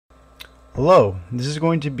Hello, this is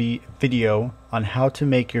going to be a video on how to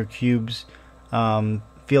make your cubes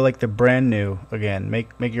feel like they're brand new again.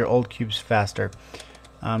 Make your old cubes faster.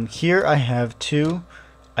 Here I have two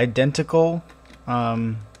identical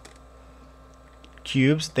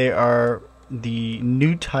cubes. They are the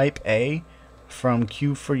new type A from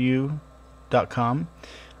cube4u.com.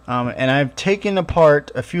 And I've taken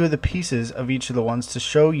apart a few of the pieces of each of the ones to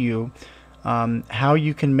show you how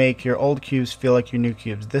you can make your old cubes feel like your new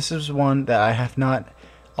cubes. This is one that I have not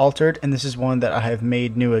altered, and this is one that I have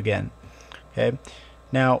made new again. Okay.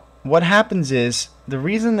 Now, what happens is the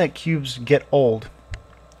reason that cubes get old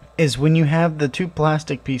is when you have the two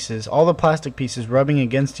plastic pieces, all the plastic pieces rubbing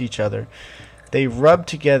against each other. They rub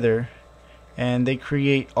together, and they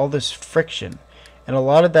create all this friction. And a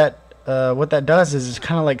lot of that, what that does is it's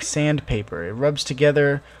kind of like sandpaper. It rubs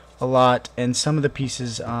together a lot, and some of the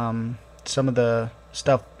pieces, some of the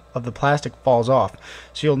stuff of the plastic falls off.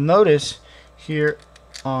 So you'll notice here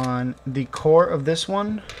on the core of this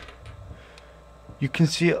one, you can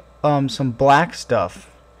see some black stuff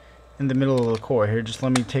in the middle of the core. Here, just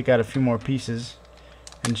let me take out a few more pieces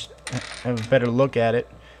and have a better look at it.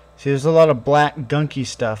 See, there's a lot of black gunky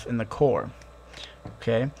stuff in the core.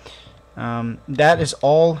 Okay, that is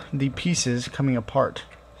all the pieces coming apart.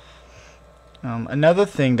 Another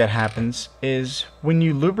thing that happens is when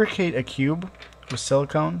you lubricate a cube with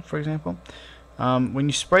silicone, for example, when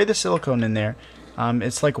you spray the silicone in there,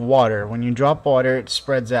 it's like water. When you drop water, it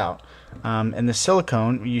spreads out. And the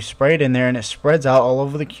silicone, you spray it in there and it spreads out all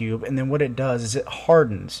over the cube, and then what it does is it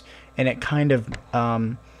hardens, and it kind of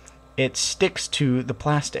it sticks to the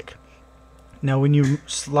plastic. Now when you're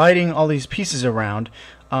sliding all these pieces around,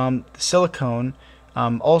 the silicone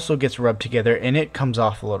also gets rubbed together, and it comes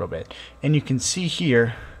off a little bit. And you can see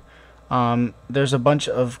here there's a bunch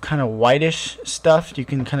of kind of whitish stuff. You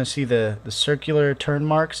can kind of see the circular turn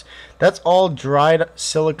marks. That's all dried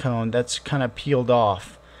silicone that's kind of peeled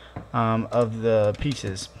off of the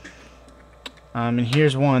pieces. And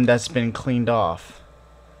here's one that's been cleaned off.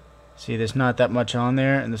 See, there's not that much on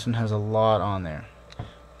there, and this one has a lot on there.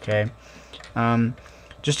 Okay,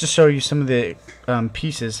 just to show you some of the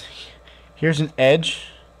pieces. Here's an edge.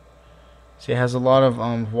 See, it has a lot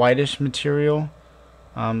of whitish material,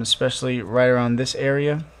 especially right around this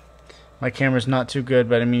area. My camera's not too good,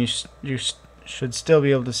 but I mean, you should still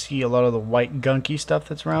be able to see a lot of the white gunky stuff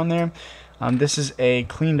that's around there. This is a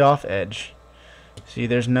cleaned off edge. See,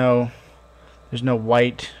 there's no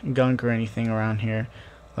white gunk or anything around here.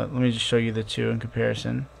 Let me just show you the two in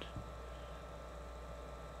comparison.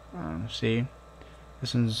 See,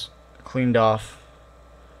 this one's cleaned off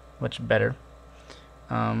much better.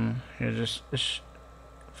 Here's just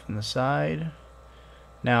from the side.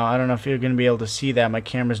 Now, I don't know if you're going to be able to see that. My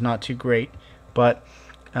camera's not too great, but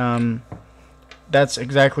that's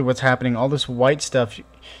exactly what's happening. All this white stuff, you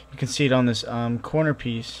can see it on this corner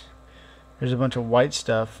piece. There's a bunch of white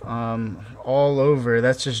stuff all over.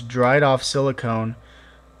 That's just dried off silicone,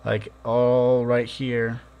 like all right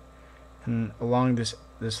here and along this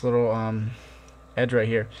little edge right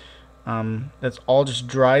here. That's all just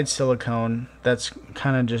dried silicone that's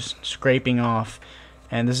kind of just scraping off,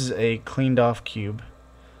 and this is a cleaned off cube.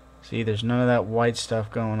 See, there's none of that white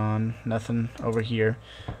stuff going on, nothing over here.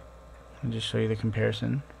 Let me just show you the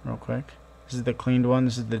comparison real quick. This is the cleaned one,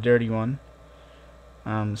 this is the dirty one.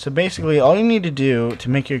 So basically all you need to do to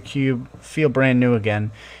make your cube feel brand new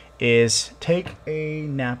again is take a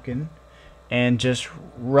napkin and just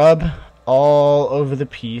rub all over the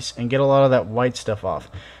piece and get a lot of that white stuff off.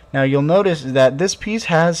 Now you'll notice that this piece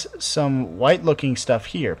has some white looking stuff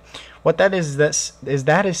here. What that is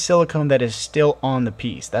silicone that is still on the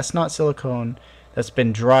piece. That's not silicone that's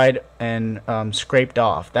been dried and scraped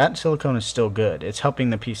off. That silicone is still good. It's helping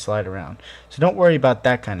the piece slide around. So don't worry about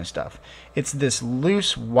that kind of stuff. It's this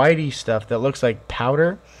loose whitey stuff that looks like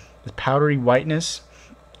powder, this powdery whiteness,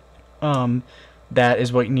 that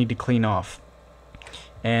is what you need to clean off.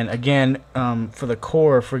 And again, for the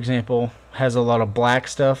core, for example, has a lot of black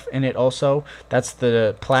stuff in it also. That's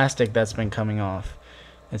the plastic that's been coming off.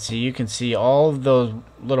 And see, you can see all of those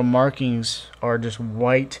little markings are just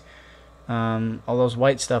white. All those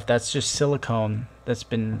white stuff, that's just silicone that's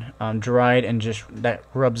been dried and just that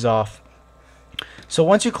rubs off. So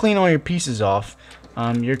once you clean all your pieces off,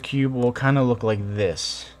 your cube will kind of look like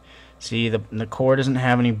this. See, the core doesn't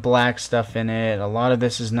have any black stuff in it. A lot of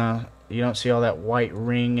this is not, you don't see all that white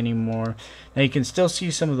ring anymore. Now you can still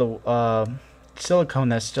see some of the silicone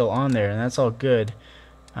that's still on there, and that's all good.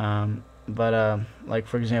 But like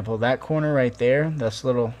for example, that corner right there, this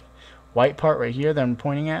little white part right here that I'm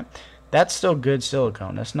pointing at, that's still good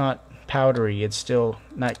silicone. That's not powdery. It's still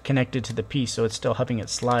not connected to the piece, so it's still helping it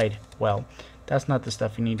slide well. That's not the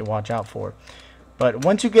stuff you need to watch out for. But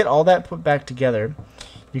once you get all that put back together,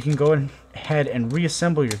 you can go ahead and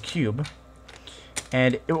reassemble your cube,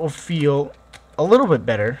 and it will feel a little bit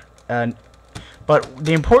better. But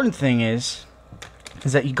the important thing is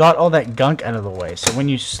that you got all that gunk out of the way. So when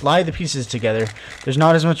you slide the pieces together, there's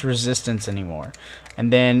not as much resistance anymore.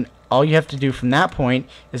 And then all you have to do from that point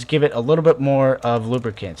is give it a little bit more of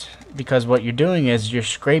lubricant, because what you're doing is you're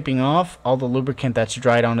scraping off all the lubricant that's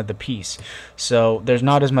dried onto the piece. So there's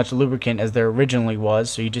not as much lubricant as there originally was,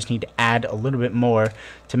 so you just need to add a little bit more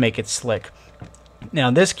to make it slick. Now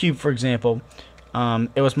this cube, for example,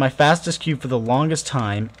 it was my fastest cube for the longest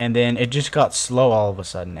time, and then it just got slow all of a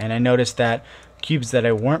sudden. And I noticed that cubes that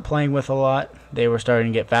I weren't playing with a lot, they were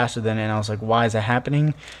starting to get faster than it, and I was like, why is that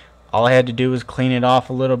happening? All I had to do was clean it off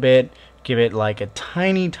a little bit, give it like a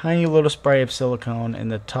tiny little spray of silicone in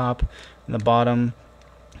the top and the bottom,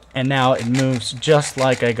 and now it moves just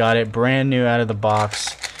like I got it brand new out of the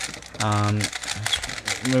box.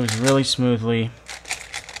 It moves really smoothly,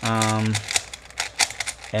 and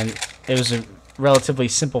it was a relatively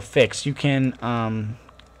simple fix. You can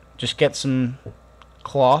just get some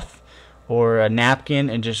cloth or a napkin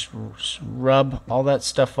and just rub all that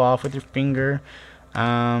stuff off with your finger.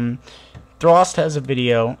 Throst has a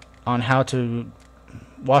video on how to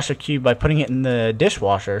wash a cube by putting it in the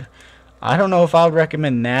dishwasher. I don't know if I would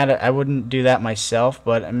recommend that. I wouldn't do that myself,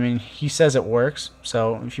 but I mean, he says it works,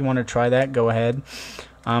 so if you want to try that, go ahead.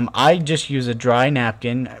 I just use a dry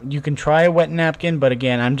napkin. You can try a wet napkin, but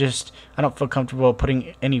again, I don't feel comfortable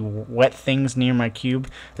putting any wet things near my cube,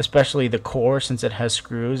 especially the core, since it has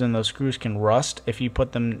screws, and those screws can rust if you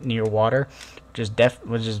put them near water,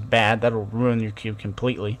 which is bad. That'll ruin your cube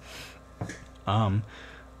completely.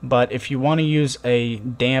 But if you want to use a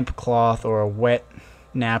damp cloth or a wet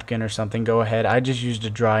napkin or something, go ahead. I just used a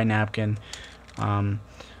dry napkin.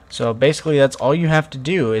 So basically that's all you have to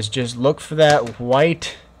do, is just look for that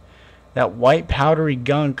white powdery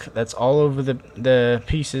gunk that's all over the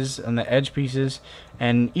pieces, on the edge pieces,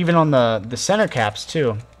 and even on the center caps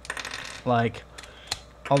too. Like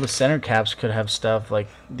all the center caps could have stuff, like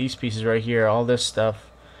these pieces right here. All this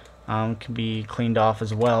stuff can be cleaned off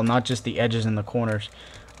as well, not just the edges and the corners.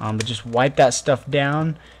 But just wipe that stuff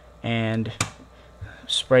down and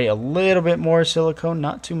spray a little bit more silicone,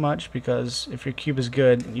 not too much, because if your cube is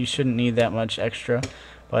good, you shouldn't need that much extra.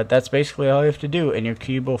 But that's basically all you have to do, and your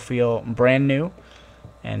cube will feel brand new,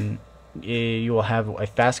 and you will have a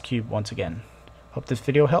fast cube once again. Hope this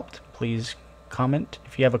video helped. Please comment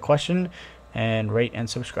if you have a question, and rate and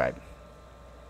subscribe.